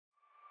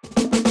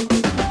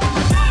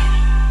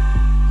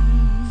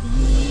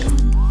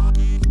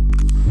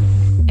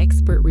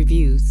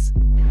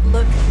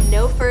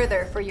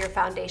further for your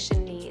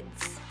foundation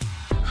needs.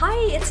 Hi,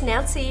 it's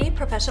Nancy,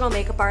 professional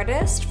makeup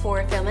artist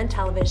for film and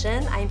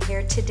television. I'm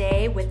here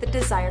today with the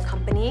Desire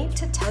Company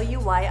to tell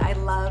you why I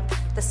love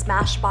the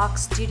Smashbox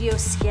Studio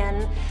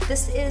Skin.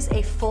 This is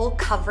a full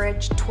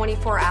coverage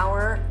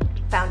 24-hour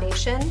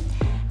foundation.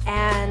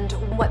 And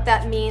what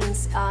that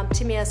means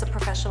to me as a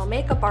professional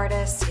makeup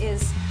artist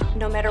is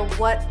no matter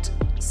what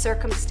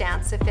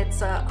circumstance, if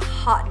it's a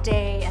hot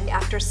day and the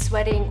actor's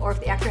sweating or if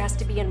the actor has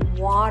to be in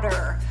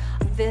water,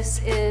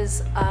 this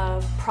is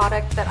a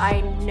product that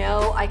I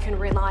know I can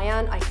rely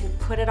on, I can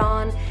put it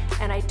on,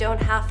 and I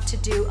don't have to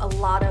do a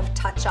lot of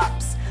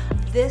touch-ups.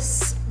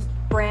 This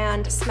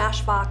brand,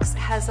 Smashbox,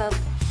 has a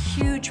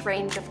huge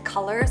range of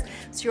colors,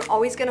 so you're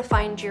always gonna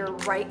find your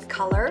right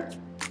color.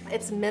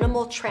 It's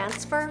minimal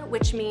transfer,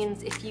 which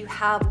means if you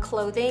have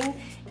clothing,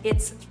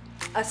 it's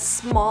a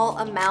small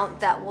amount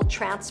that will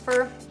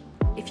transfer.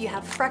 If you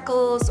have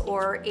freckles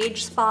or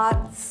age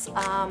spots,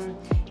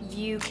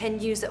 you can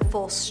use it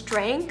full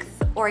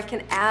strength, or I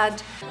can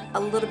add a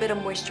little bit of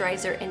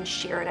moisturizer and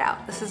sheer it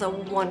out. This is a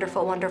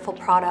wonderful, wonderful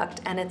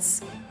product, and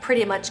it's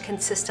pretty much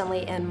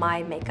consistently in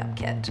my makeup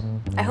kit.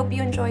 I hope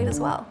you enjoy it as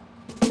well.